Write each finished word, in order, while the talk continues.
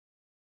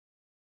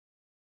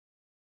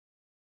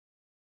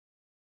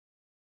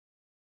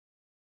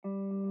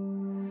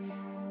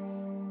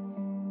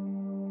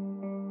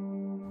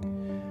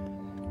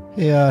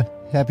Hey,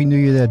 Happy New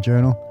Year there,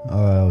 Journal.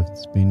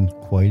 It's been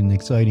quite an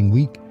exciting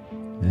week,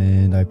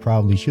 and I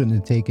probably shouldn't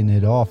have taken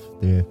it off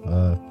there.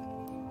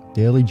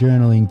 Daily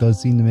journaling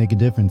does seem to make a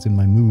difference in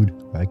my mood.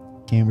 I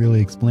can't really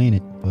explain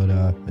it, but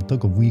I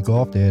took a week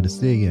off there to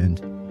see, and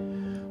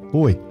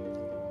boy,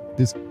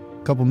 this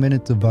couple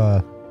minutes of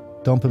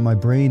dumping my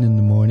brain in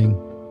the morning,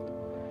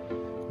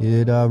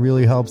 it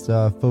really helps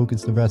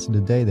focus the rest of the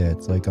day there.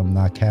 It's like I'm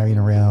not carrying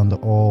around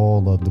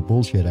all of the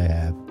bullshit I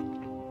have,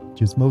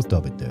 just most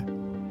of it there.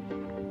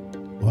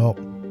 Well,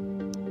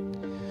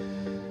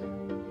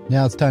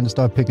 now it's time to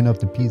start picking up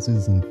the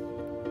pieces and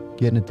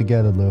getting it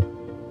together, Lou.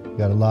 You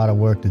got a lot of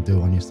work to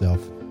do on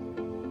yourself.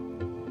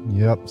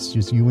 Yep, it's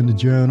just you in the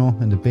journal,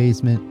 in the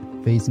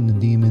basement, facing the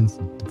demons,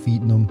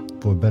 defeating them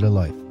for a better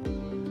life.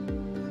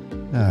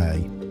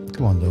 Alright,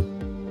 come on, Lou.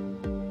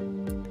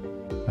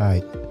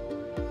 Alright,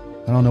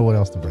 I don't know what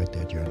else to write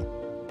there, journal.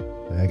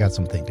 I got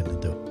some thinking to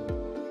do.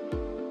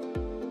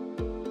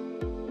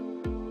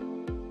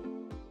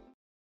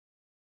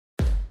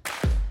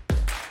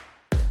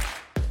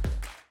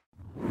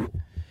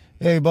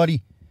 Hey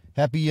everybody,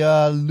 happy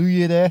New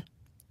Year there.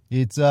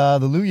 It's the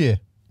New Year.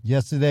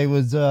 Yesterday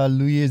was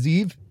New Year's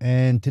Eve,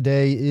 and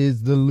today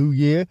is the New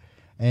Year,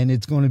 and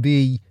it's going to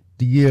be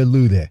the year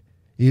Lou there.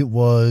 It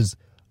was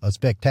a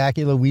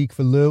spectacular week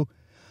for Lou.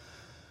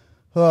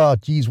 Oh,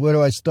 geez, where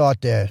do I start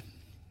there?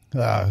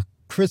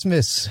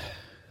 Christmas.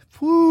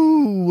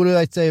 Whew, what did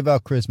I say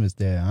about Christmas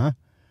there,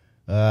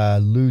 huh?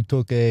 Lou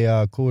took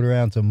a quarter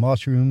ounce of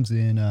mushrooms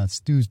in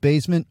Stu's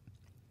basement.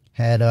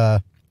 Had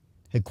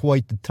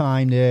quite the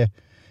time there.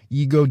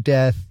 Ego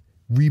death,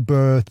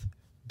 rebirth,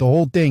 the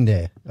whole thing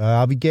there.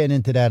 I'll be getting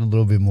into that a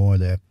little bit more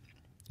there.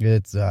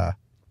 It's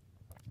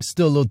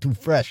still a little too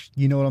fresh,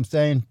 you know what I'm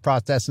saying?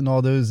 Processing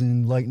all those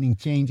enlightening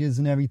changes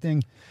and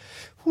everything.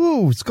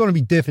 Whew, it's going to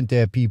be different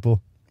there,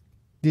 people.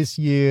 This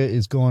year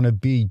is going to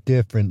be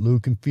different. Lou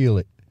can feel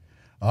it.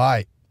 All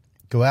right,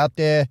 go out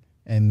there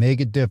and make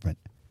it different.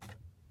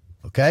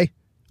 Okay?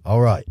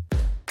 All right.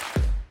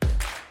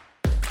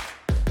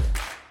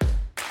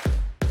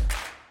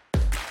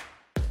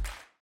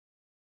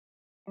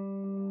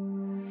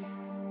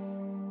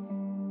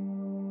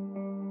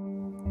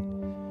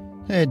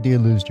 Hey, dear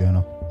Lou's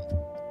journal.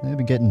 I've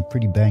been getting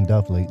pretty banged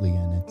up lately,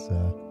 and it's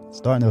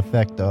starting to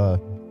affect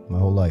my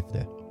whole life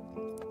there.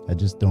 I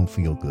just don't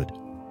feel good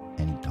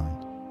anytime.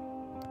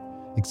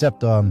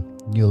 Except,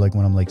 like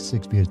when I'm like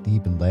 6 beers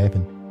deep and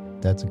laughing.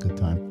 That's a good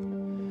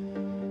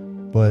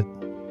time. But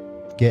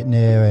getting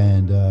there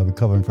and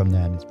recovering from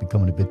that, it's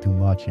becoming a bit too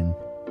much, and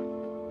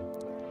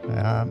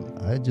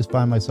I just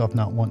find myself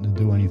not wanting to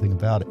do anything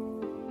about it.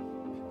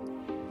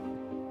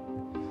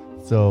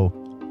 So,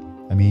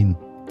 I mean,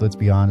 let's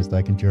be honest,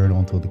 I can journal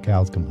until the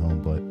cows come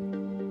home, but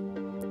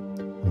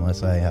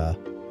unless I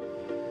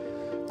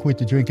quit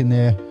the drinking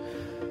there,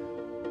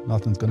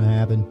 nothing's going to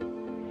happen.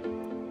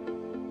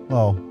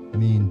 Well, I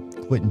mean,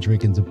 quitting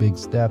drinking's a big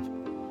step.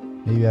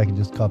 Maybe I can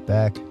just cut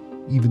back,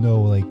 even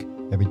though, like,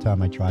 every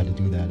time I try to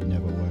do that, it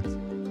never works.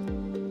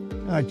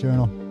 All right,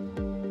 journal.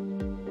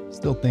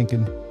 Still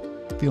thinking.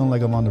 Feeling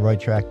like I'm on the right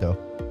track, though.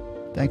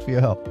 Thanks for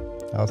your help.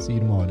 I'll see you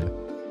tomorrow there.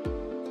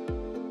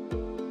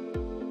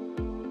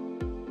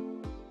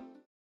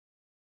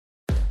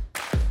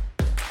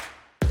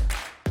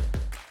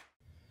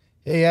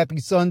 Hey, happy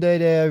Sunday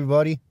there,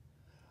 everybody.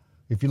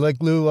 If you're like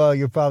Lou,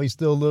 you're probably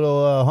still a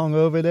little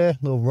hungover there, a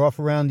little rough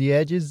around the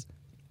edges.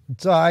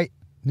 It's all right.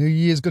 New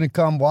Year's going to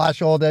come,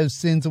 wash all those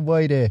sins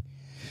away there.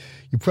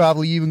 You're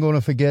probably even going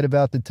to forget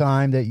about the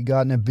time that you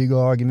got in a big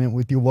argument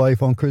with your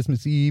wife on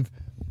Christmas Eve,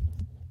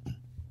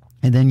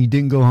 and then you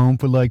didn't go home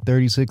for like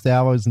 36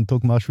 hours and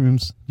took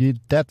mushrooms.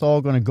 That's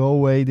all going to go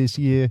away this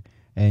year,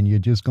 and you're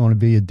just going to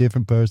be a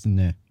different person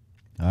there.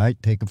 All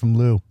right, take it from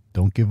Lou.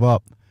 Don't give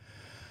up.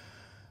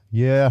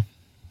 Yeah,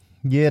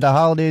 the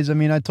holidays, I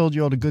mean, I told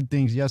you all the good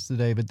things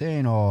yesterday, but they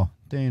ain't all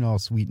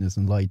sweetness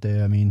and light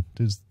there. I mean,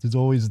 there's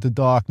always the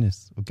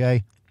darkness,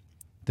 okay?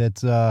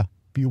 That's,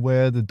 be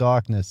aware of the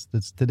darkness.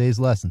 That's today's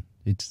lesson.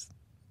 It's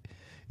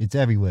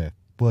everywhere,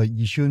 but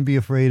you shouldn't be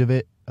afraid of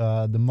it.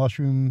 The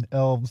mushroom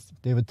elves,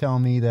 they were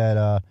telling me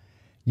that,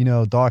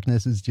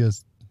 darkness is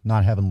just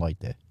not having light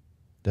there.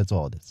 That's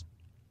all it is.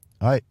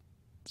 All right?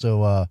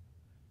 So,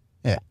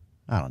 yeah,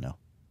 I don't know.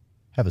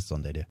 Have a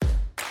Sunday there.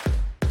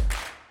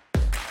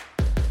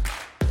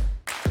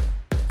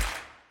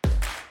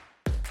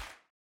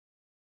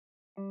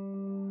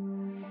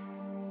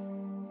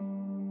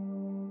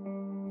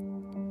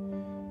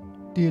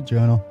 Dear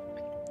journal,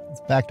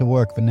 it's back to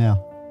work for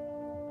now.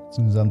 As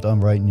soon as I'm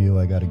done writing you,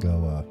 I gotta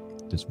go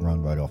just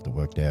run right off to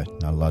work there.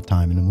 Not a lot of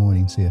time in the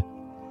mornings here.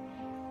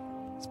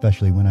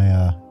 Especially when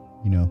I,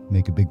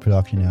 make a big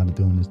production out of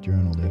doing this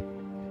journal there.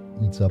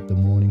 Eats up the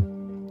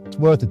morning. It's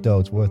worth it though,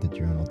 it's worth it,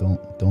 journal.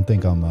 Don't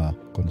think I'm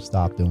going to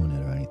stop doing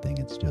it or anything.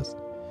 It's just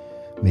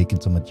making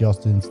some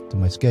adjustments to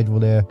my schedule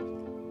there.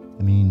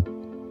 I mean,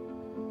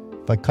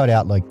 if I cut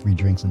out like 3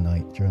 drinks a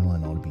night,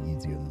 journaling ought to be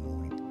easier in the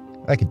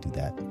morning. I could do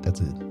that.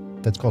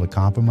 That's called a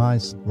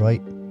compromise,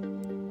 right?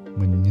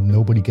 When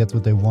nobody gets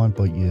what they want,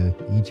 but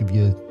each of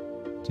you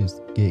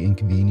just get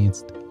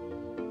inconvenienced.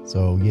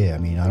 So yeah, I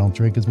mean, I don't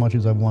drink as much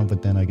as I want,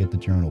 but then I get the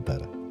journal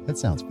better. That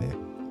sounds fair.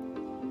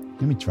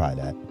 Let me try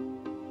that.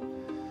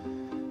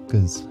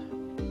 Because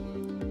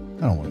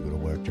I don't want to go to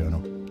work,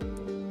 journal.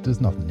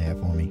 There's nothing there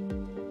for me.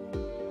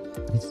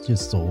 It's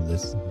just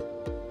soulless.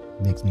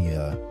 Makes me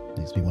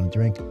want to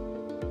drink.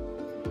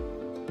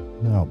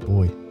 Oh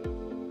boy.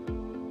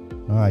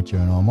 Alright,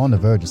 journal, I'm on the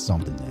verge of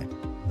something there.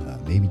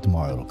 Maybe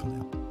tomorrow it'll come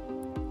out.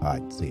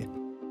 Alright, see ya.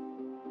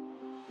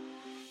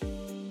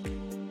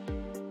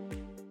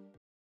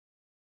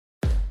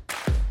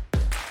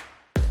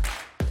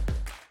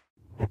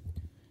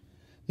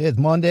 It's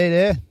Monday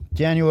there,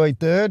 January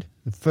 3rd,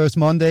 the first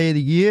Monday of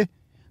the year.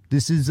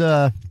 This is,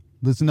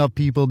 listen up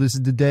people, this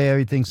is the day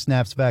everything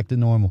snaps back to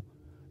normal.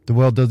 The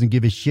world doesn't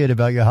give a shit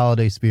about your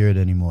holiday spirit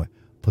anymore.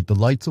 Put the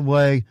lights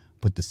away,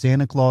 put the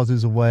Santa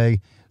Clauses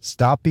away,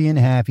 stop being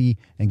happy,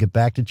 and get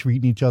back to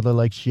treating each other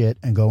like shit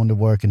and going to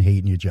work and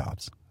hating your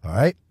jobs. All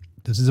right?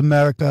 This is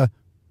America.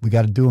 We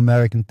got to do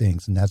American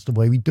things, and that's the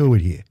way we do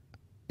it here.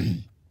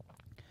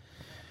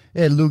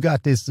 Hey, Lou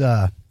got this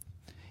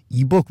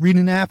ebook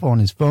reading app on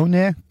his phone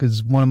there,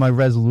 because one of my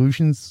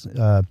resolutions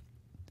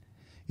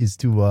is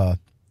to,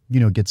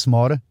 get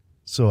smarter.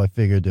 So I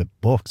figured that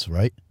books,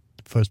 right?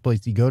 The first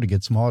place you go to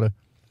get smarter.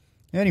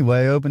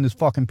 Anyway, I opened this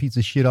fucking piece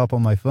of shit up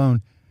on my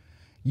phone.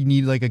 You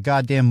need like a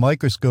goddamn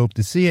microscope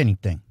to see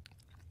anything.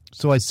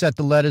 So I set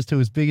the letters to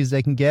as big as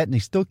they can get, and they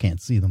still can't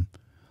see them.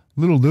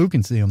 Little Lou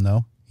can see them,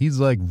 though. He's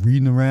like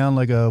reading around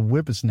like a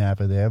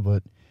whippersnapper there,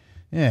 but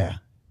yeah.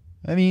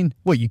 I mean,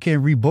 what, you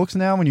can't read books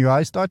now when your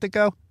eyes start to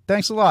go?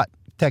 Thanks a lot,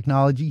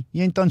 technology.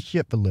 You ain't done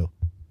shit for Lou.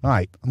 All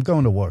right, I'm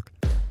going to work.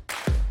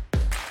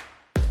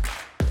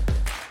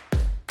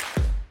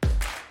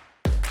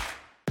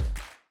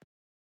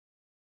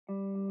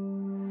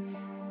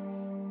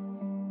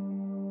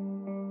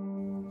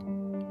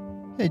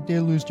 Hey,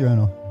 dear Lou's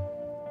Journal.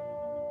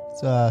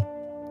 It's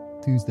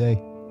Tuesday.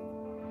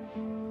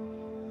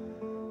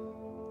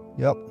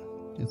 Yep,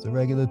 just a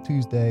regular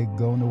Tuesday,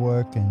 going to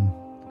work and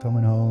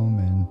coming home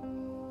and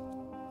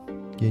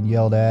getting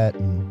yelled at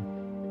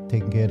and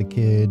taking care of the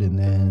kid, and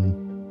then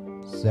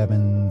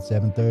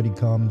 7:30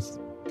 comes,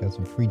 got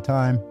some free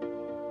time,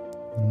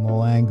 and I'm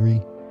all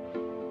angry.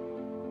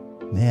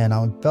 Man,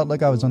 I felt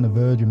like I was on the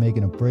verge of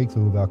making a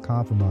breakthrough about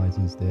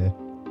compromises there.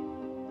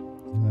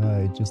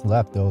 It just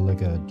left though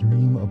like a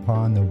dream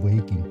upon the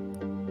waking.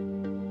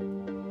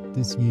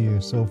 This year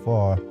so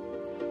far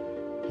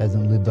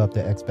hasn't lived up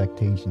to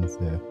expectations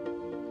there.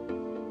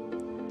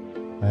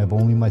 I have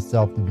only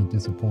myself to be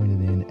disappointed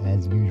in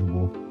as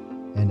usual,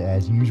 and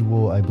as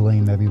usual I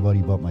blame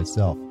everybody but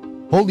myself.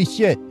 Holy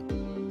shit!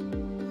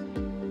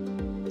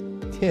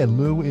 Yeah,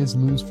 Lou is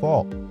Lou's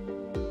fault.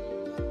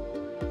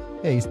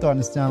 Hey, he's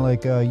starting to sound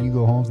like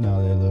Hugo Holmes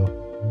now there, Lou.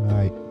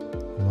 Alright,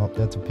 well,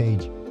 that's a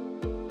page.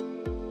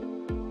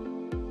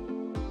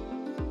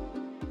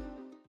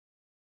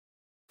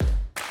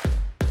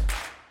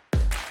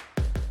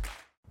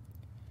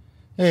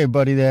 Hey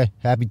everybody there,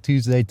 happy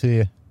Tuesday to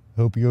you.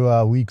 Hope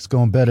your week's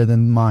going better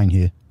than mine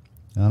here.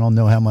 I don't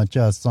know how much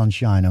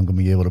sunshine I'm going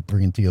to be able to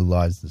bring into your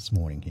lives this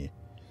morning here.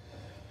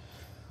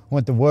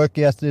 Went to work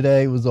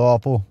yesterday, it was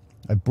awful.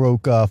 I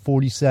broke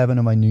 47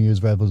 of my New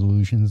Year's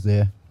resolutions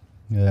there.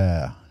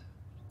 Yeah,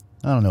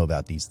 I don't know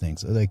about these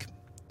things.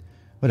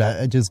 But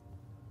I just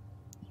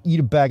eat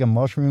a bag of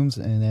mushrooms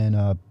and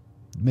then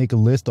make a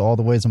list of all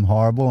the ways I'm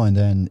horrible and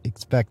then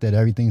expect that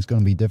everything's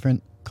going to be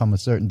different come a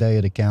certain day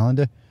of the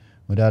calendar.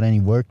 Without any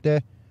work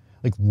there?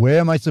 Like, where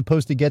am I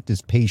supposed to get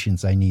this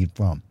patience I need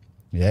from?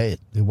 Yeah,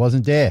 it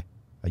wasn't there.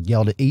 I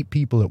yelled at 8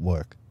 people at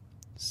work.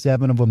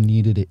 7 of them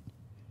needed it.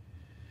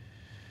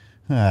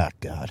 Ah,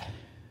 God.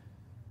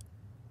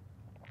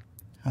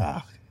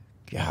 Ah,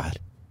 God.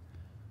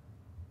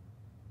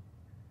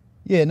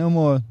 Yeah, no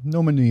more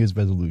New Year's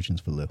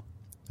resolutions for Lou.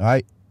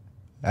 Alright?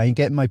 I ain't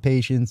getting my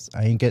patience.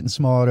 I ain't getting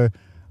smarter.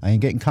 I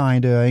ain't getting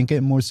kinder. I ain't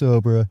getting more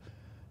sober.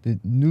 The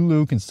new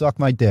Lou can suck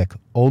my dick.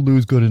 Old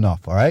Lou's good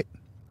enough, alright?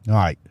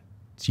 Alright.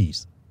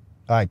 Jeez.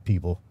 Alright,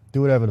 people.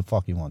 Do whatever the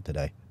fuck you want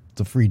today.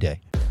 It's a free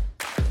day.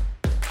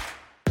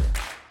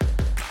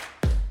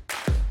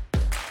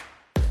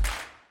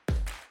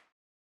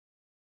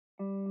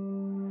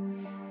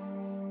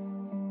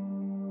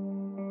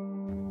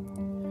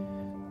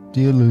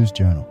 Dear Lou's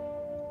Journal.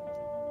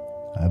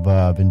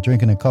 I've been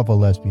drinking a couple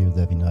less beers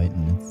every night,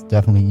 and it's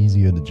definitely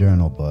easier to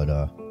journal, but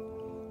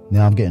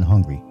now I'm getting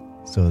hungry.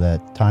 So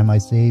that time I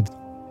saved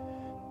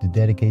to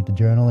dedicate the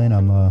journal in,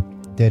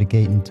 I'm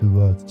dedicating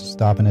to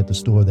stopping at the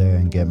store there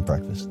and getting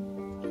breakfast.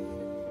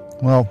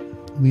 Well,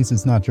 at least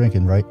it's not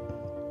drinking, right?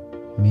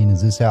 I mean,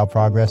 is this how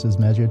progress is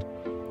measured?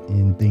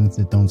 In things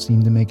that don't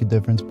seem to make a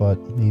difference, but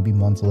maybe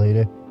months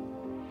later,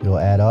 it'll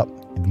add up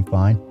and be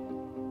fine?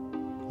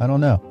 I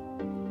don't know.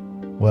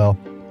 Well,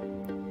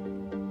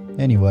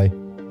 anyway,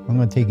 I'm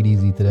going to take it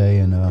easy today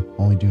and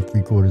only do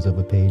 3/4 of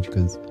a page,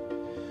 because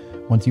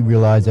once you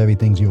realize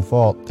everything's your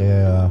fault,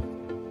 you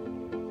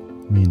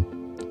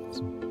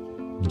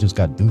just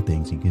got to do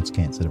things. You just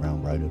can't sit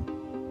around writing.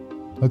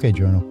 Okay,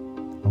 journal.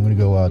 I'm going to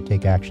go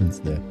take actions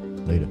there.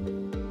 Later.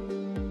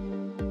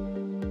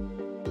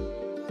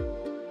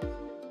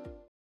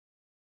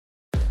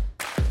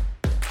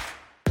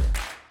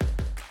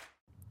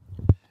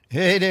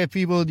 Hey there,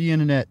 people of the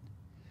internet.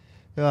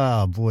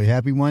 Oh boy,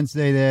 happy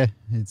Wednesday there.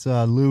 It's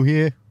Lou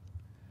here.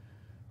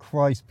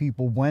 Christ,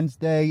 people,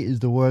 Wednesday is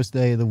the worst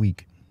day of the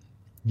week.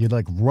 You're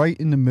like right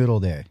in the middle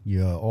there.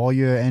 All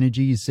your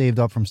energy you saved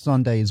up from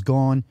Sunday is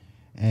gone,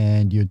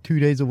 and you're 2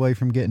 days away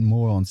from getting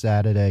more on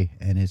Saturday,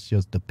 and it's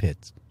just the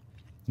pits.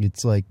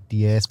 It's like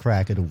the ass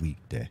crack of the week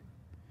there.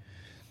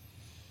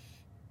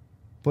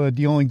 But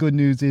the only good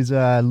news is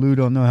Lou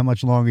don't know how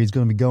much longer he's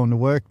going to be going to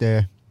work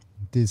there.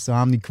 This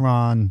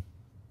Omicron,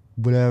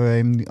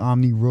 whatever,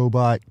 Omni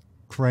Robot,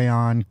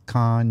 Crayon,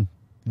 Con,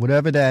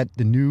 whatever the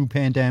new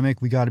pandemic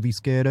we got to be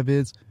scared of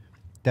is,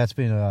 that's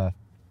been,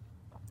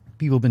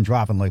 people have been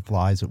dropping like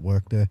flies at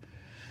work there.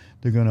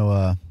 They're going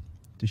to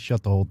just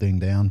shut the whole thing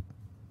down.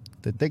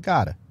 They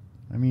gotta.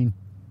 I mean,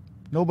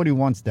 nobody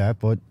wants that,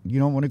 but you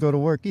don't want to go to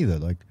work either.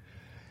 Like,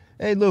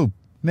 hey, Lou,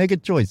 make a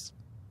choice.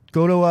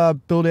 Go to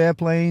build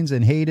airplanes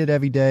and hate it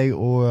every day,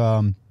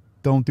 or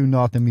don't do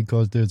nothing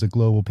because there's a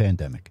global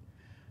pandemic.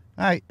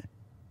 All right.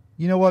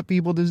 You know what,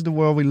 people? This is the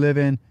world we live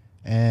in,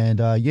 and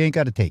you ain't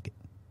got to take it.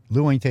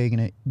 Lou ain't taking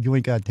it. You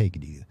ain't got to take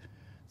it either.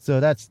 So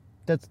that's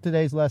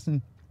today's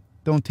lesson.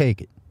 Don't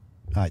take it.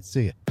 All right,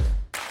 see ya.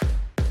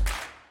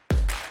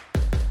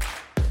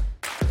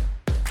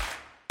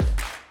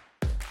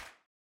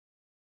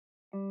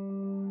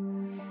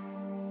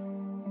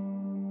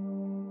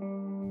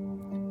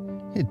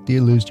 Hey,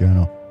 dear Lou's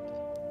Journal.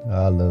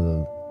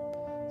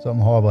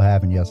 Something horrible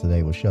happened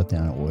yesterday. Was shut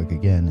down at work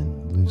again,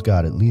 and Lou's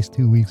got at least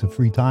 2 weeks of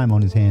free time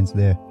on his hands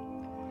there.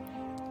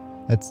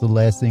 That's the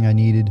last thing I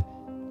needed.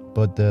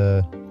 But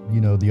the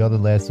other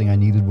last thing I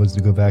needed was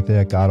to go back to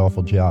that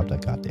god-awful job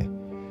that got there.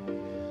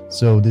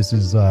 So this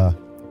is a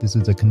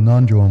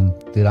conundrum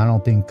that I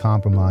don't think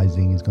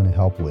compromising is going to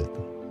help with.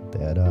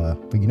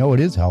 But you know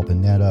what is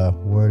helping? That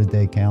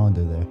word-a-day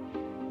calendar there.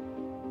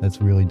 That's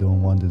really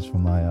doing wonders for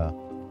my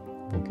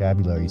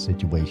vocabulary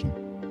situation.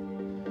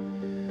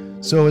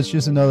 So it's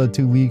just another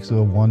 2 weeks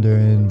of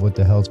wondering what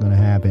the hell's going to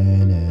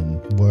happen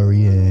and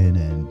worrying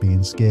and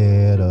being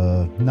scared.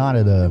 Not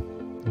of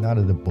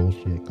the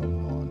bullshit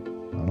going on.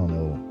 I don't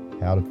know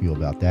how to feel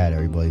about that.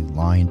 Everybody's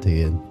lying to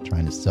you,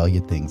 trying to sell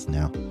you things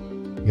now.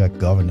 You got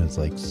governors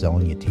like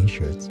selling you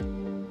t-shirts.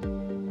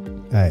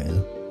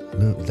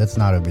 That's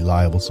not a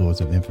reliable source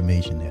of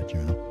information there,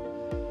 Journal.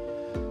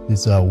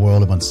 This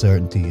world of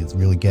uncertainty is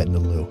really getting to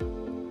Lou.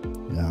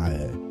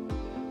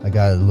 I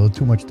got a little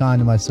too much time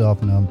to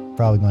myself, and I'm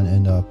probably going to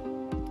end up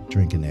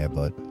drinking there,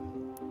 but,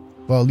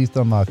 well, at least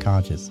I'm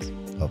conscious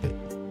of it.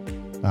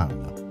 I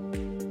don't know.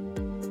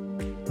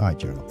 All right,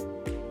 Journal.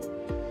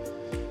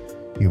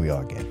 Here we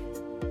are again.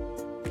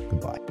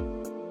 Goodbye.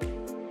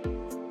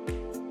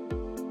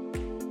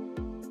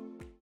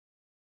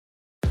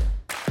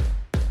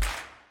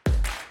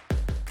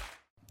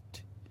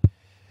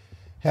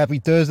 Happy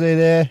Thursday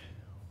there.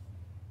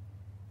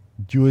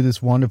 Enjoy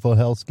this wonderful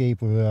hellscape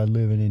we're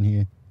living in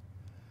here.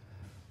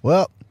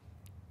 Well,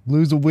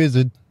 Lou's a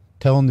wizard.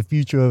 Telling the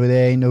future over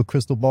there ain't no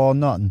crystal ball,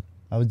 nothing.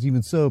 I was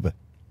even sober.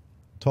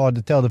 It's hard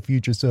to tell the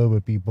future sober,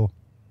 people.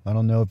 I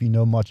don't know if you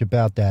know much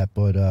about that,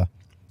 but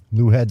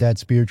Lou had that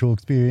spiritual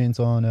experience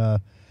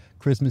on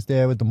Christmas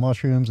there with the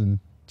mushrooms, and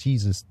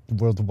Jesus, the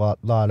world's a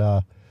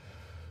lot,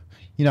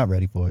 you're not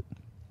ready for it.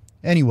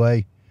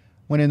 Anyway,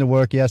 went into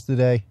work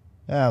yesterday.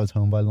 I was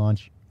home by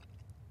lunch.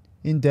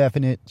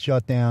 Indefinite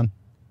shutdown.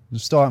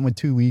 Starting with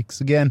 2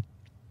 weeks. Again,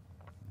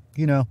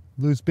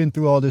 Lou's been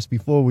through all this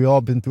before. We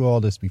all been through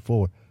all this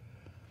before.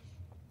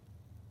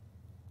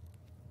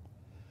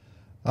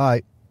 All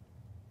right.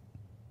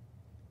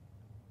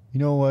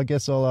 I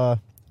guess I'm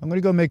going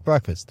to go make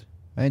breakfast.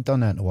 I ain't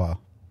done that in a while.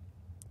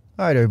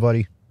 All right,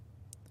 everybody.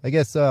 I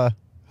guess,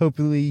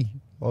 hopefully,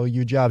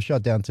 your job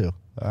shut down too.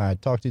 All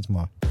right, talk to you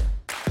tomorrow.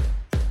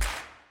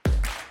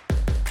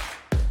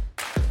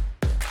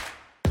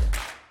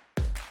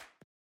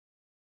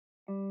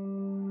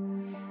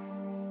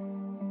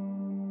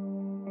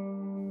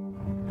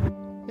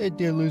 Hey,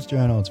 dear Lou's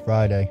Journal, it's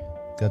Friday.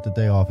 Got the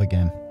day off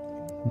again.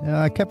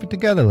 I kept it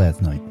together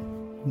last night.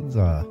 It was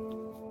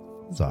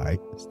alright.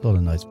 Still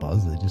a nice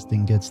buzz. It just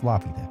didn't get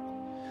sloppy there.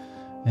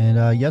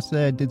 And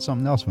yesterday I did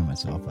something else for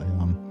myself.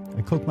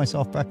 I cooked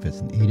myself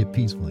breakfast and ate it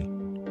peacefully.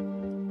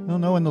 I don't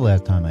know when the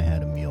last time I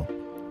had a meal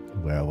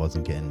where I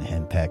wasn't getting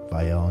henpecked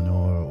by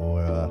Eleanor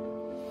or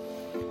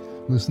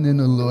listening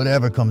to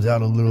whatever comes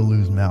out of little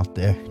Lou's mouth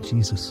there.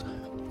 Jesus.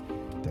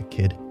 That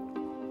kid.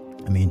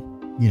 I mean,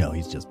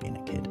 he's just being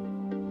a kid.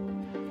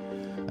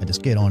 I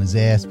just get on his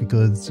ass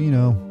because,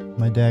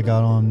 my dad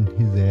got on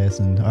his ass.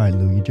 And, all right,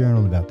 Lou, you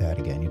journaled about that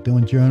again. You're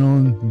doing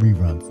journaling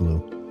reruns,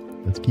 Lou.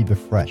 Let's keep it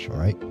fresh, all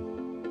right?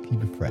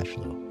 Keep it fresh,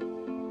 Lou.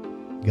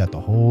 You got the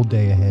whole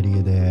day ahead of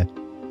you there.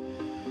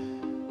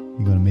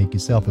 You're going to make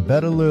yourself a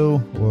better Lou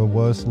or a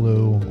worse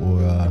Lou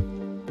or a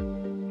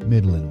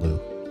middling Lou.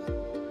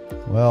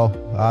 Well,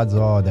 odds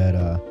are that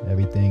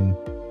everything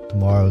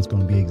tomorrow is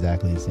going to be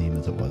exactly the same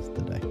as it was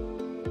today.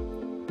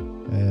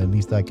 At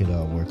least I could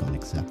work on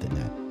accepting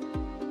that.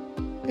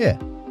 Yeah.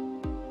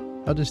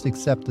 I'll just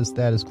accept the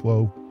status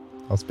quo.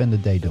 I'll spend the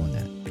day doing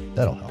that.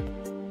 That'll help.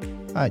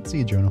 All right, see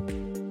you, Journal.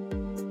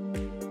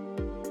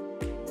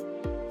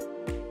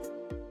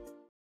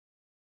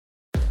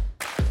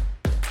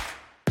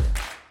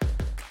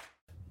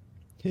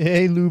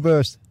 Hey,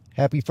 Louverse.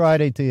 Happy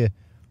Friday to you.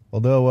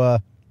 Although,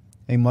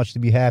 ain't much to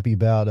be happy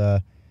about.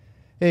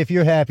 Hey, if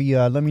you're happy,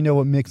 let me know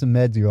what mix of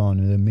meds you're on,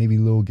 and maybe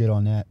Lou will get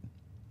on that.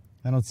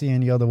 I don't see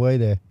any other way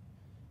there.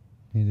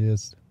 You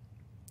just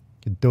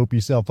can dope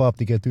yourself up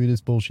to get through this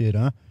bullshit,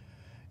 huh?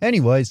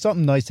 Anyway,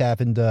 something nice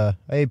happened. I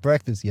ate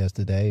breakfast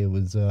yesterday. It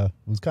was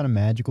kind of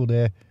magical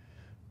there.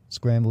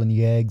 Scrambling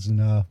the eggs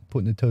and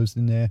putting the toast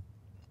in there.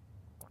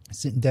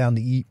 Sitting down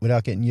to eat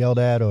without getting yelled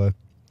at or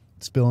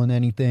spilling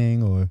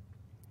anything. Or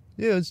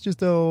yeah, it's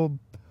just a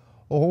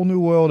whole new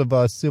world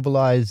of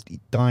civilized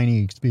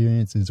dining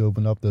experiences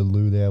opened up to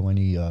Lou there when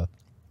he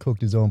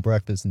cooked his own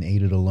breakfast and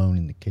ate it alone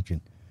in the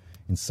kitchen.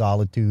 In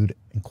solitude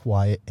and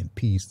quiet and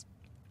peace.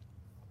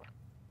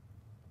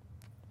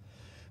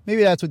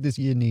 Maybe that's what this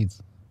year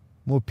needs.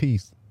 More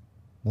peace.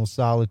 More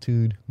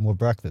solitude. More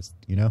breakfast,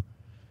 you know?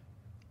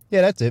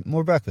 Yeah, that's it.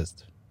 More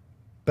breakfast.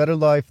 Better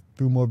life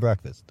through more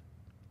breakfast.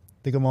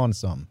 Think I'm on to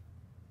something.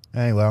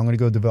 Anyway, I'm going to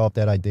go develop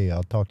that idea.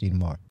 I'll talk to you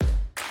tomorrow.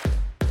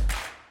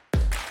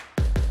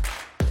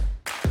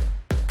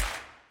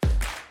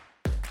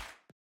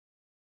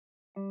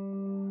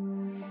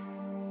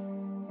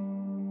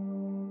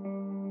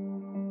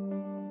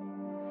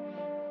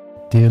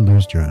 Dear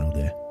Lou's Journal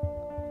there.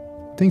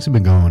 Things have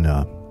been going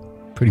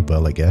pretty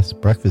well, I guess.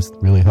 Breakfast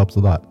really helps a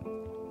lot.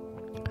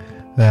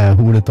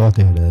 Who would have thought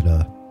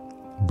that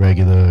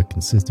regular,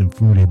 consistent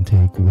food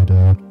intake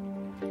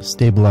would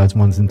stabilize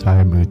one's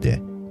entire mood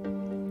there?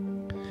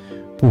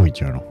 Boy,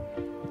 Journal,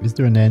 is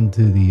there an end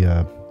to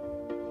the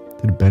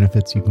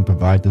benefits you can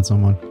provide to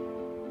someone?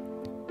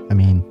 I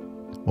mean,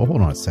 well,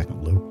 hold on a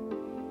second,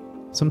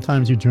 Lou.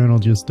 Sometimes your journal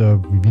just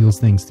reveals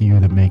things to you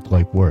that make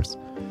life worse.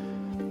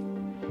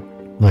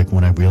 Like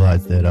when I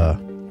realized that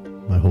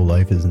my whole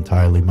life is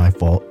entirely my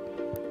fault,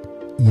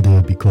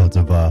 either because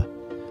of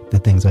the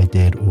things I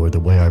did or the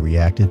way I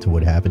reacted to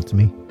what happened to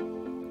me.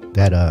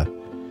 That I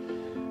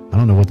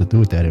don't know what to do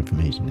with that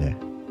information there.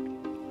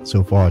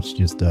 So far, it's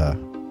just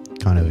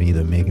kind of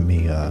either making me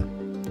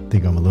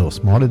think I'm a little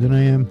smarter than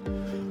I am,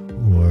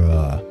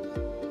 or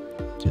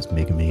just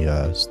making me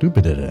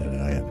stupider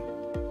than I am.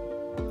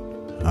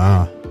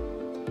 All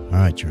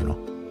right, Journal.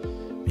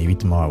 Maybe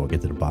tomorrow we'll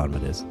get to the bottom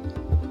of this.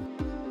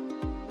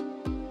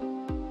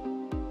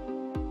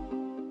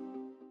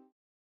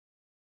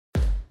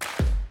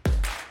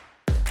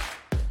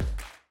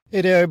 Hey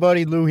there,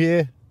 everybody. Lou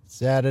here.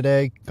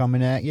 Saturday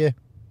coming at you.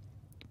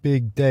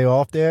 Big day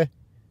off there.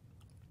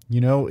 You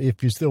know,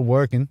 if you're still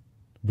working,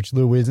 which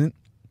Lou isn't.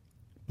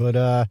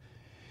 But,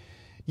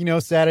 you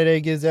know,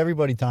 Saturday gives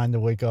everybody time to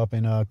wake up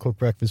and cook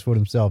breakfast for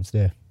themselves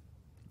there.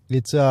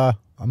 It's,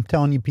 I'm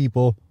telling you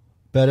people,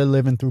 better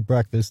living through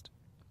breakfast.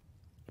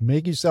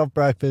 Make yourself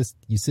breakfast.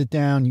 You sit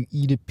down, you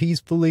eat it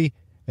peacefully,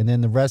 and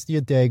then the rest of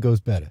your day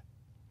goes better.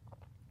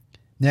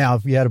 Now,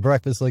 if you had a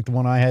breakfast like the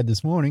one I had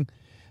this morning,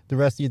 the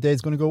rest of your day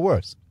is going to go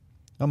worse.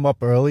 I'm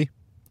up early.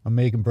 I'm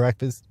making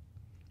breakfast.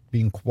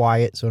 Being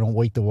quiet so I don't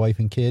wake the wife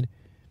and kid.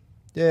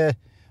 Yeah,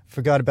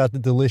 forgot about the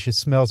delicious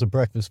smells of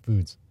breakfast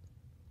foods.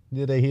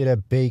 Did I hear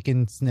that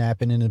bacon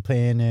snapping in the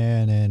pan there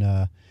and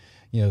then,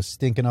 you know,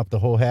 stinking up the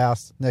whole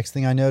house? Next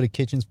thing I know, the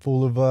kitchen's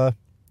full of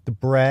the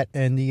brat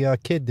and the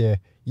kid there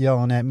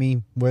yelling at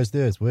me, where's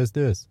this? Where's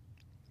this?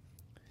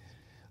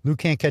 Lou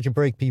can't catch a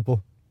break,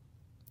 people.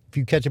 If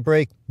you catch a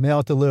break, mail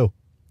it to Lou.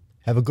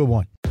 Have a good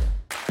one.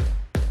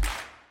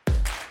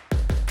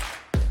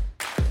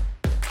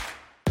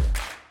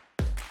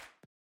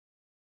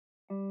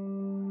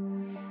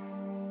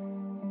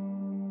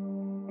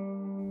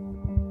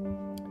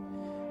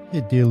 Hey,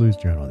 dear Lou's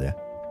Journal there.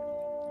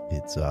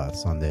 It's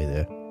Sunday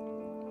there.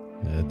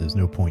 There's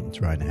no point in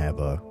trying to have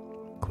a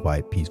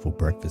quiet, peaceful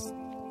breakfast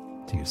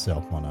to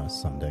yourself on a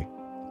Sunday.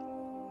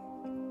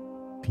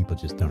 People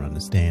just don't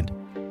understand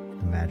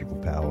the magical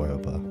power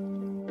of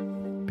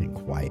being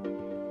quiet.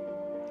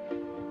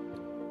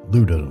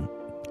 Lou doesn't.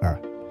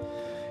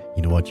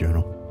 You know what,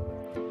 Journal?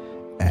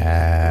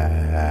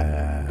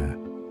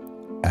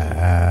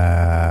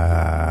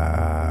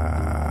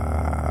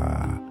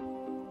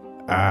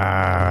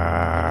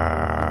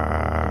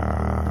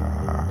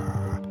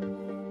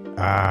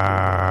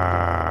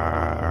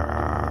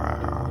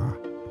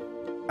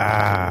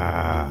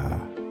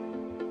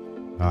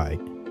 Alright.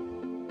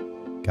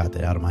 Got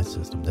that out of my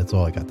system. That's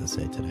all I got to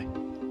say today.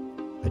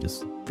 I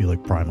just feel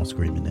like primal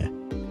screaming there.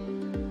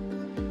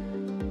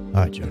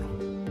 Alright, Journal.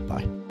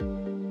 Bye.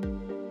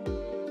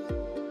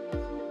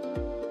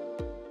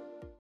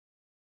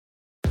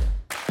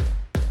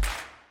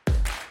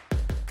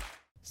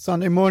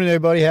 Sunday morning,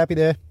 everybody. Happy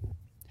there.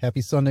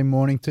 Happy Sunday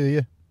morning to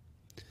you.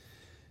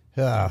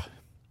 There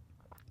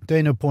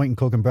ain't no point in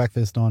cooking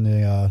breakfast on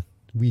the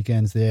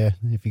weekends there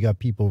if you got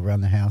people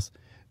around the house.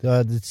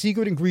 The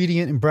secret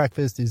ingredient in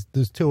breakfast is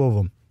there's two of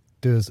them.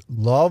 There's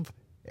love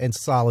and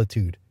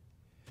solitude.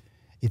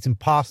 It's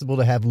impossible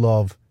to have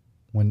love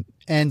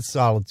and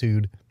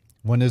solitude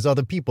when there's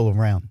other people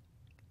around.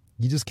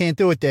 You just can't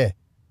do it there.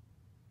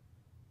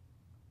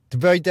 The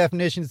very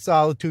definition of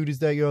solitude is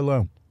that you're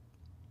alone.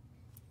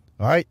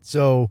 All right,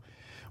 so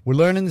we're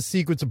learning the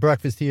secrets of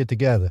breakfast here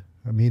together.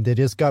 I mean, they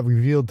just got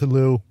revealed to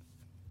Lou.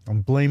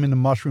 I'm blaming the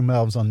mushroom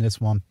elves on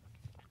this one.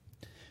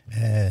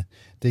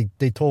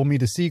 They told me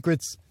the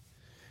secrets,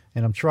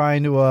 and I'm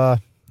trying to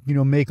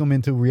make them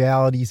into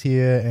realities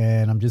here,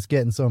 and I'm just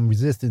getting some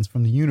resistance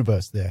from the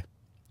universe there.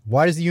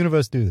 Why does the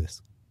universe do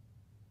this?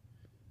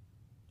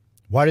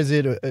 Why does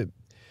it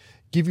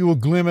give you a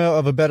glimmer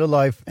of a better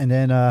life and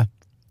then,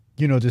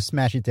 just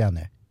smash it down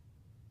there?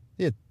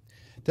 Yeah,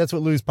 that's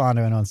what Lou's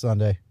pondering on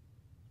Sunday.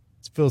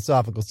 It's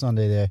Philosophical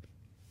Sunday there.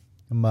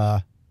 I'm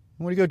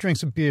going to go drink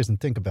some beers and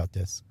think about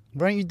this.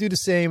 Why don't you do the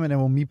same, and then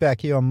we'll meet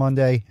back here on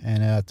Monday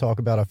and talk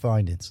about our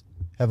findings.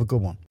 Have a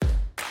good one.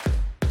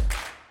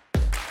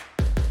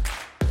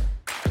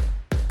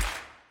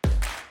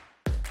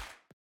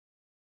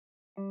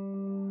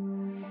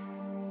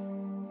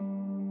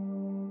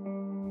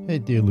 Hey,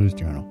 dear Lou's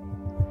Journal.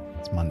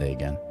 It's Monday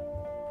again.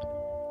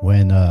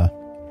 When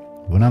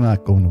I'm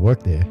not going to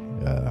work there,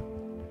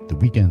 the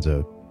weekends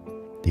are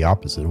the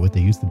opposite of what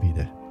they used to be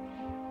there.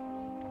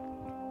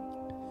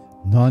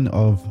 None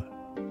of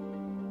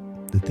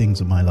the things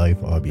in my life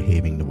are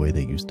behaving the way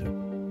they used to.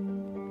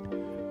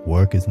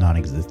 Work is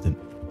non-existent,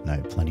 and I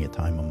have plenty of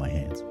time on my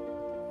hands.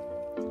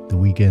 The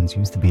weekends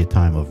used to be a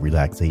time of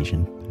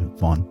relaxation and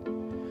fun.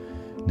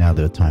 Now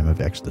they're a time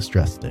of extra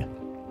stress there.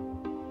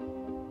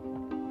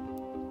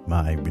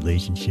 My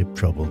relationship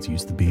troubles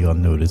used to be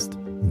unnoticed.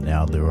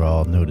 Now they're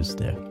all noticed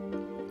there.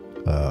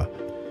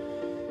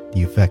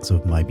 The effects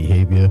of my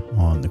behavior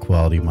on the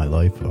quality of my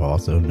life are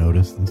also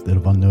noticed instead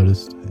of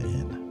unnoticed.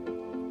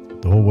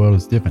 And the whole world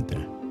is different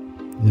there.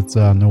 It's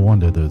no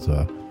wonder those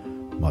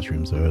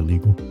mushrooms are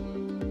illegal.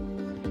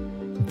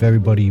 If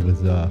everybody was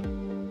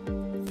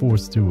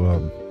forced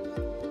to,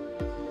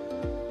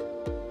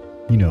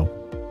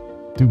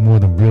 do more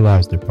than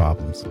realize their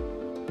problems,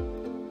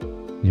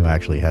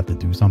 actually have to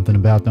do something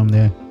about them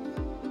there.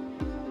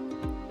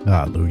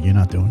 Lou, you're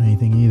not doing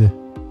anything either.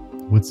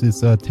 What's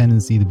this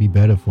tendency to be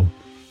better for?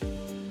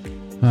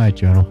 Alright,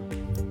 Journal.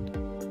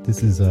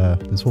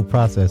 This whole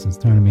process is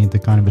turning me into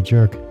kind of a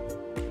jerk.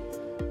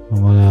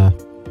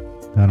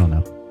 I don't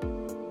know.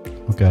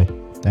 Okay,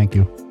 thank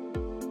you.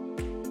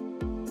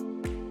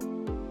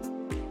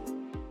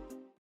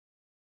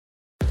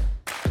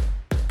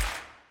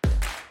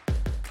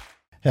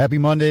 Happy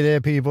Monday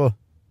there, people.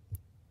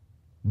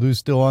 Lou's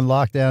still on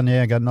lockdown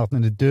there. I got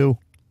nothing to do.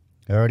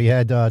 I already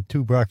had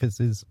 2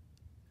 breakfasts.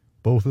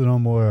 Both of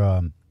them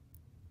were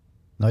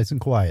nice and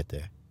quiet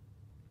there.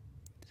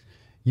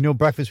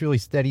 Breakfast really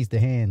steadies the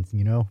hands,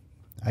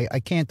 I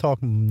can't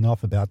talk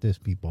enough about this,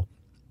 people.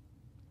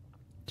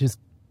 Just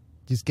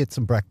get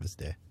some breakfast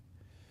there.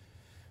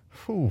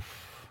 Whew.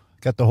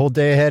 Got the whole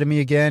day ahead of me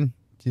again.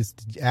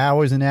 Just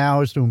hours and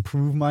hours to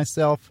improve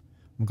myself.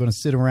 I'm going to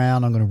sit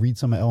around. I'm going to read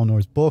some of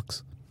Eleanor's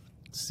books.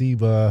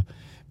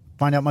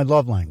 Find out my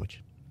love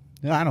language.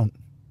 I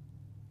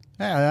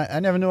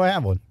never knew I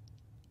had one.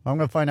 I'm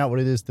going to find out what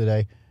it is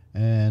today.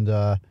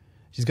 And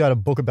she's got a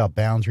book about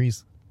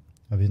boundaries.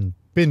 I've been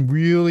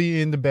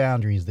really into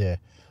boundaries there.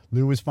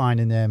 Lou was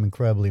finding them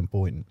incredibly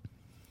important.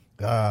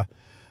 All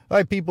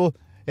right, people.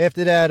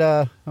 After that,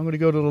 I'm going to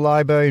go to the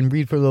library and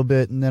read for a little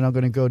bit. And then I'm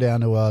going to go down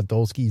to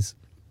Dolsky's,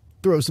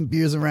 throw some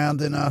beers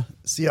around, and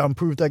see how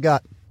improved I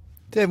got.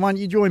 Dave, why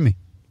don't you join me?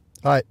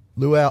 All right,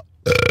 Lou out.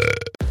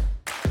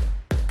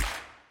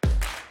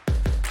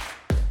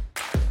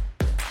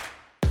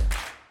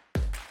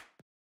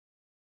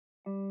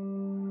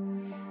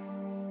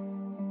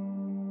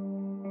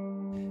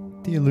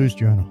 Dear Lou's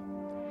Journal,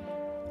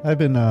 I've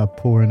been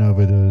poring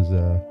over those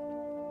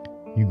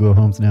You Go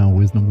Homes Now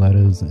wisdom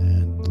letters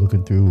and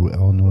looking through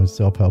Eleanor's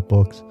self-help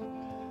books.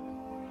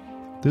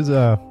 There's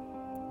a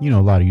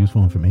lot of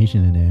useful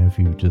information in there if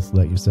you just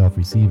let yourself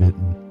receive it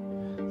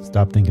and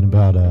stop thinking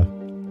about how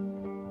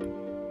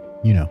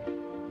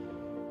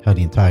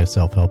the entire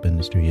self-help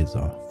industry is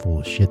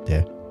full of shit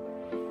there.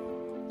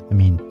 I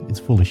mean, it's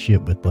full of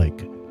shit with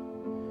like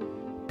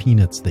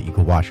peanuts that you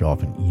could wash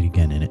off and eat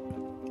again in it.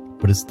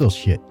 But it's still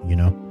shit, I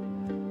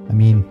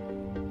mean,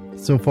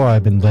 so far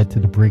I've been led to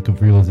the brink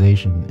of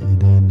realization,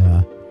 and then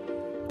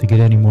to get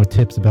any more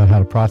tips about how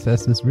to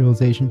process this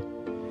realization,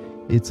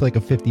 it's like a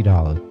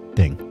 $50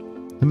 thing,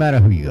 no matter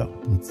who you go.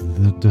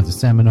 There's a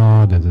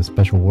seminar, there's a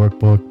special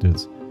workbook,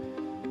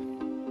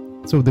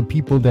 so the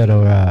people that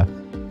are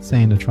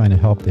saying they're trying to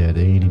help there,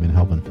 they ain't even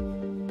helping.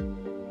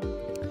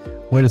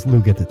 Where does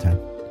Lou get the time?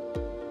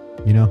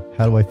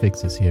 How do I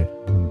fix this here?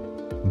 I'm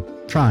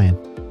trying,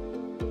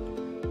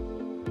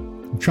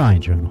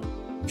 Journal.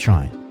 I'm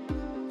trying.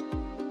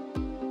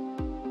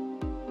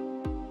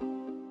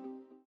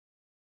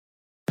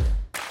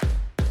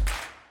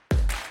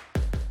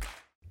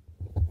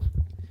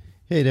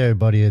 Hey there,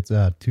 everybody. It's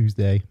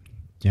Tuesday,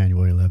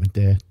 January 11th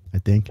there, I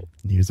think.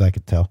 Near as I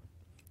could tell.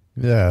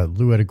 Yeah,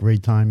 Lou had a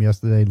great time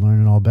yesterday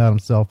learning all about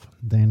himself.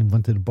 Then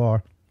went to the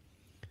bar.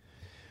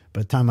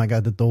 By the time I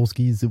got to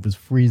Dolsky's, it was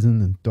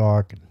freezing and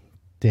dark and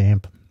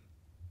damp.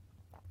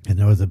 And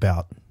there was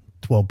about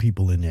 12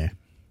 people in there.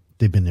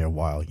 They've been there a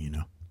while, you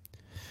know.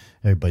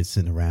 Everybody's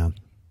sitting around.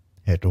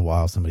 After a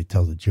while, somebody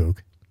tells a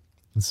joke.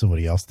 And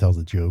somebody else tells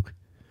a joke.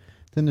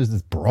 Then there's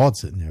this broad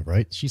sitting there,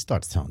 right? She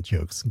starts telling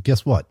jokes. And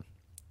guess what?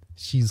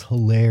 She's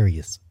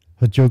hilarious.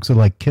 Her jokes are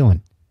like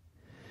killing.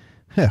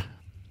 Yeah.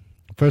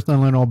 First I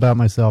learned all about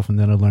myself, and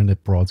then I learned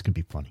that broads can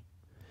be funny.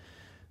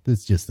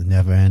 There's just a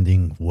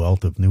never-ending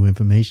wealth of new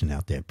information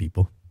out there,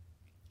 people.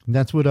 And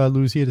that's what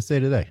Lou's here to say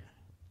today.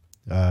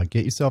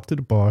 Get yourself to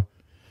the bar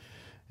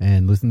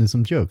and listen to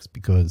some jokes,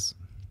 because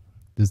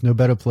there's no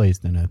better place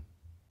than a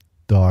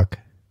dark,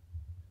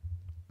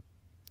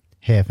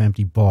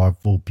 half-empty bar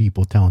full of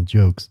people telling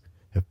jokes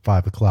at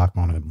 5 o'clock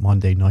on a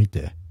Monday night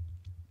there.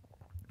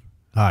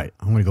 All right,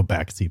 I'm going to go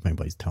back and see if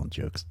anybody's telling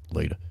jokes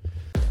later.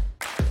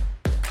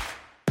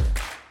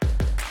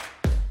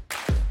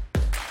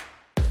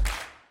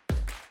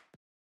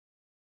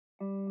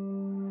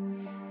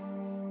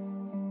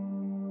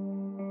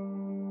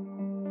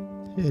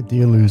 Yeah,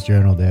 dear Lou's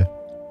Journal there.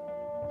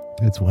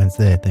 It's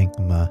Wednesday, I think.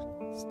 I'm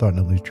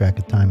starting to lose track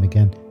of time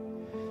again.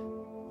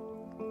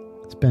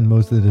 Spend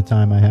most of the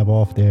time I have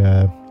off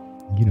there,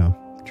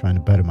 trying to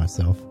better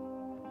myself.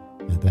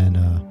 And then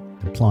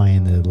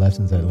applying the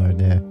lessons I learned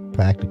there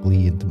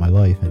practically into my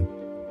life. And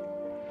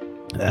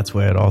that's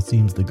where it all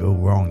seems to go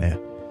wrong there.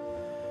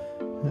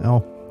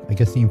 Well, I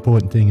guess the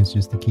important thing is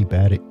just to keep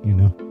at it, you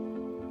know.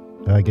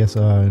 I guess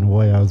in a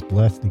way I was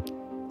blessed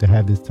to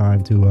have this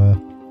time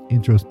to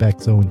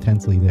introspect so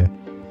intensely there.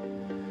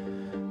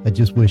 I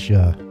just wish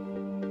the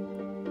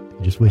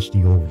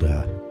old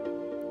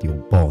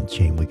ball and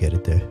chain would get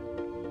it there.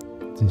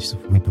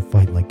 We've been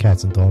fighting like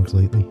cats and dogs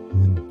lately,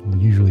 and we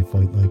usually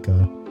fight like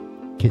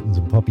kittens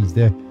and puppies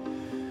there.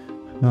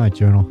 All right,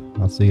 Journal.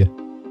 I'll see you.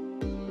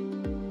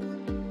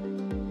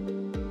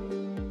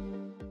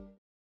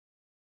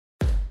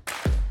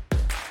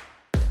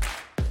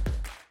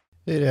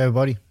 Hey there,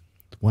 everybody.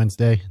 It's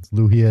Wednesday. It's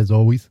Lou here as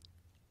always.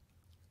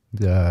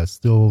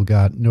 Still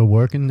got no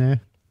work in there.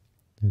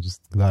 I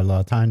just got a lot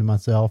of time to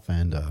myself,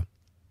 and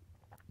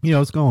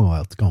it's going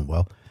well. It's going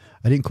well.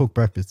 I didn't cook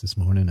breakfast this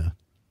morning.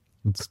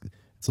 It's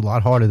a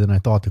lot harder than I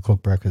thought to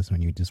cook breakfast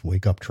when you just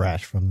wake up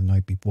trash from the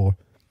night before.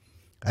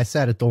 I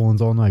sat at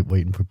Dolan's all night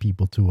waiting for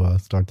people to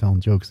start telling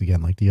jokes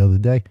again like the other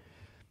day.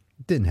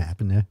 It didn't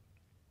happen there.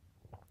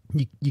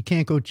 You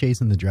can't go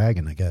chasing the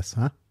dragon, I guess,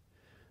 huh?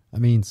 I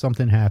mean,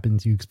 something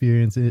happens, you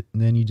experience it,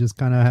 and then you just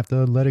kind of have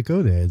to let it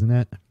go there. Isn't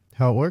that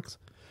how it works?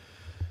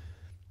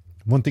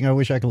 One thing I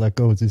wish I could let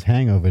go is this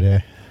hangover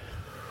there.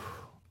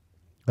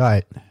 All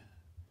right.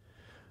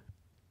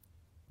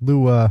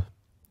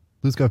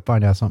 Lou's got to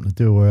find out something to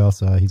do, or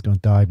else he's going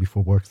to die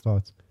before work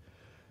starts.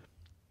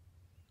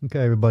 Okay,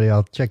 everybody,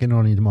 I'll check in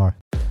on you tomorrow.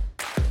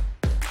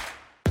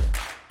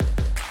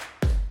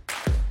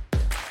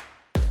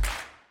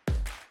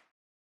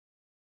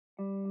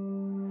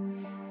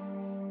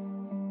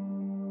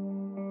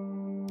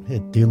 Hey,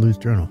 dear Lou's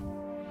Journal.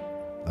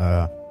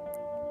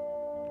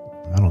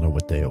 I don't know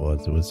what day it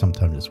was. It was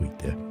sometime this week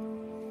there.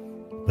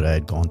 But I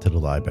had gone to the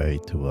library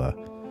to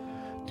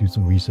do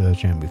some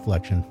research and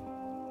reflection.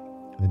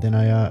 And then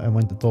I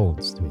went to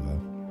Dolan's to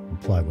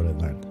apply what I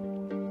learned,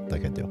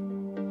 like I do.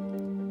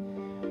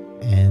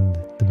 And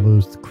the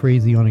most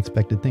crazy,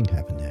 unexpected thing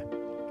happened there.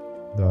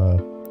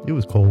 It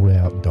was cold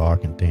out and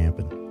dark and damp,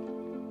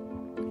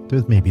 and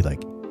there's maybe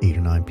like 8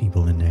 or 9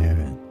 people in there,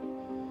 and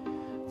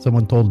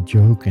someone told a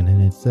joke, and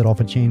then it set off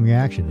a chain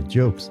reaction of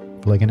jokes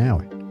for like an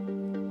hour.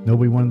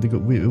 Nobody wanted to go.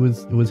 It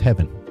was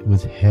heaven. It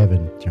was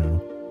heaven,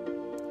 Journal.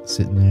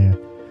 Sitting there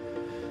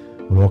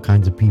with all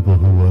kinds of people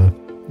who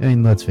I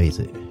mean, let's face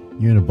it,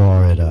 you're in a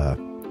bar at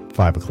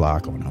 5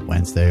 o'clock on a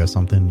Wednesday or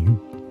something.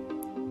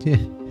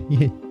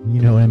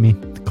 You know what I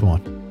mean? Come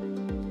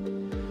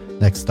on.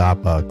 Next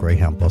stop,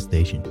 Greyhound bus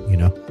station, you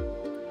know?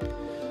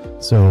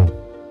 So,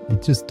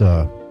 it just,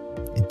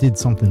 it did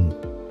something,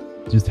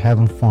 just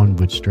having fun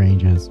with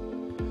strangers.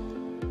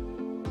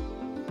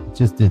 It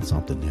just did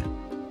something there.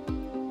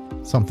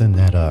 Something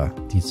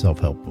that, these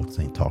self-help books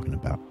ain't talking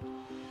about.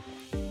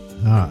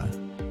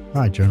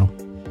 Alright, Journal.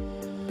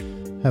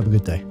 Have a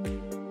good day.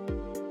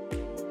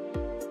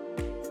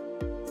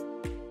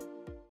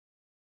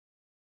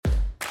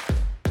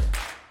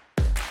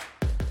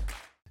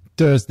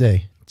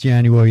 Thursday,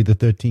 January the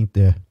 13th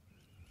there.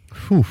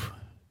 Whew.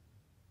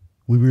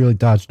 We really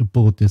dodged a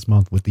bullet this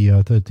month with the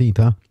 13th,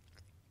 huh?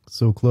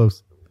 So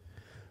close.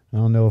 I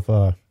don't know if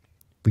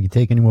we can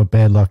take any more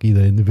bad luck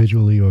either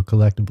individually or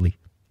collectively.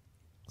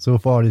 So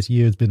far this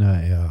year has been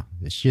a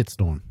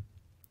shitstorm.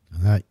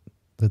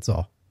 That's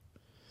all.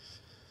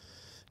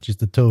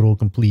 Just a total,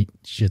 complete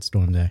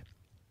shitstorm there.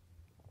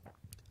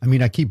 I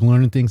mean, I keep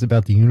learning things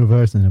about the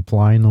universe and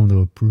applying them to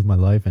improve my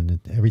life,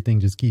 and everything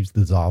just keeps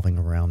dissolving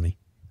around me.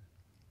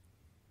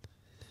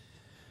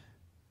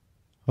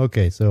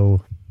 Okay,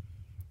 so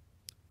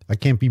I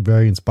can't be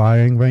very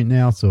inspiring right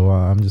now, so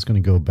I'm just going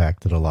to go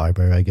back to the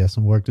library, I guess,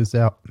 and work this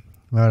out.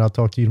 All right, I'll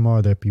talk to you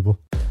tomorrow there, people.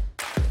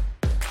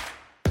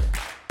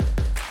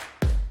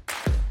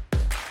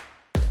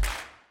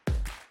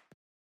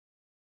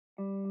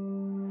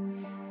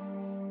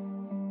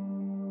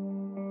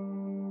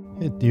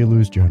 Hey, Dear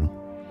Lou's Journal.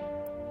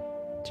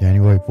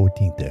 January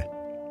 14th there.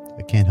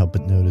 I can't help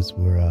but notice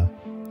we're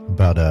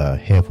about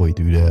halfway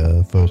through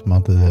the first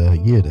month of the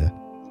year there.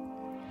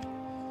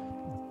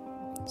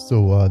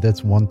 So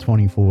that's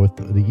 1/24th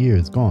of the year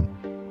is gone.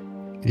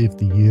 If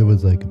the year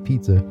was like a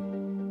pizza,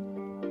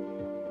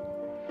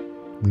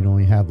 we'd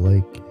only have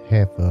like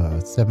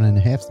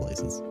 7.5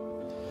 slices.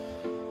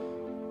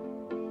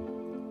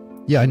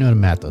 Yeah, I know the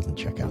math doesn't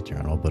check out,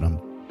 Journal, but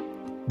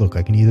look,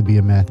 I can either be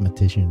a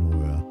mathematician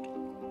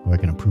or I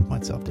can improve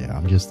myself there.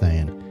 I'm just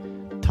saying,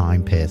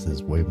 time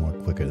passes way more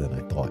quicker than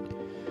I thought.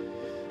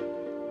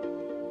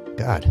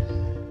 God,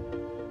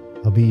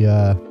 I'll be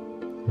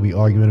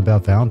arguing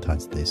about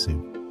Valentine's Day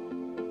soon.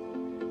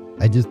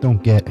 I just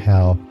don't get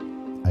how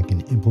I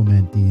can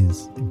implement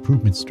these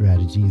improvement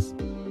strategies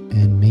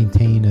and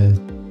maintain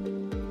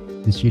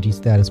the shitty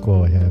status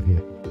quo I have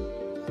here.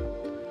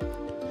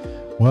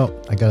 Well,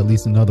 I got at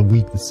least another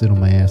week to sit on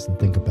my ass and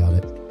think about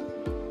it.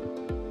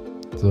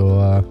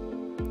 So,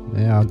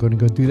 yeah, I'm going to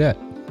go do that.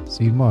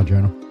 See you tomorrow,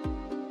 Journal.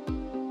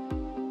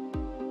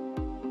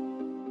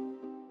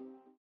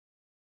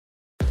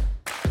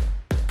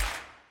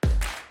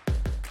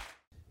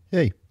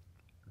 Hey,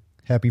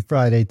 happy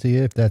Friday to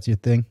you if that's your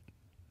thing.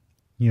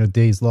 You know,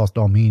 days lost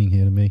all meaning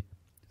here to me.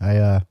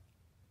 I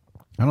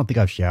don't think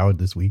I've showered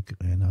this week,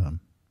 and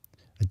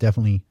I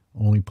definitely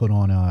only put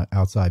on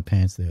outside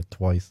pants there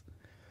twice.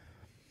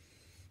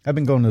 I've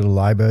been going to the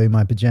library in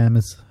my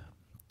pajamas,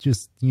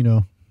 just, you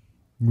know,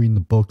 reading the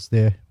books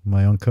there,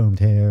 my uncombed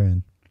hair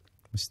and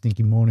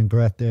stinky morning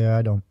breath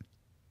there.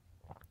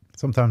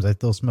 Sometimes I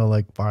still smell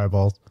like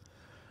fireballs.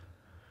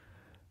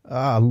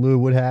 Lou,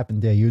 what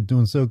happened there? You're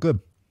doing so good.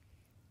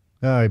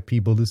 All right,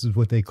 people, this is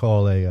what they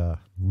call a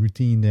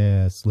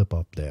routine slip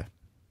up there.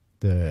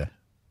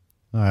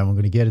 All right, we're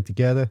going to get it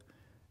together.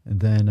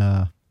 And then,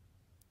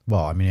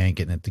 well, I mean, I ain't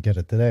getting it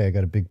together today. I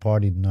got a big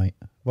party tonight.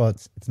 Well,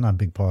 it's not a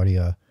big party.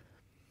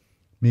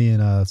 Me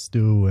and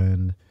Stu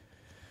and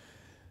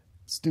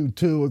Stu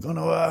 2 are going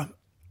to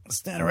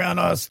stand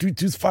around Stu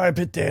 2's fire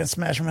pit there and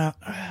smash them out.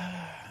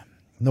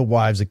 No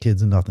wives or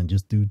kids or nothing,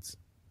 just dudes.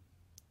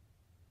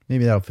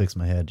 Maybe that'll fix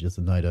my head. Just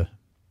a night of...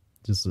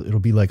 it'll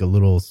be like a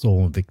little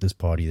Soul Invictus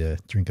party there.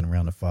 Drinking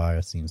around the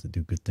fire seems to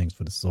do good things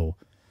for the soul.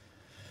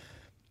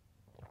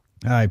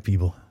 All right,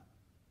 people.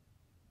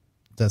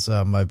 That's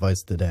my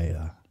advice today.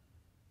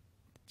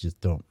 Just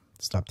don't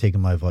stop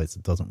taking my advice.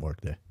 It doesn't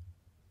work there.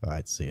 All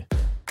right, see ya.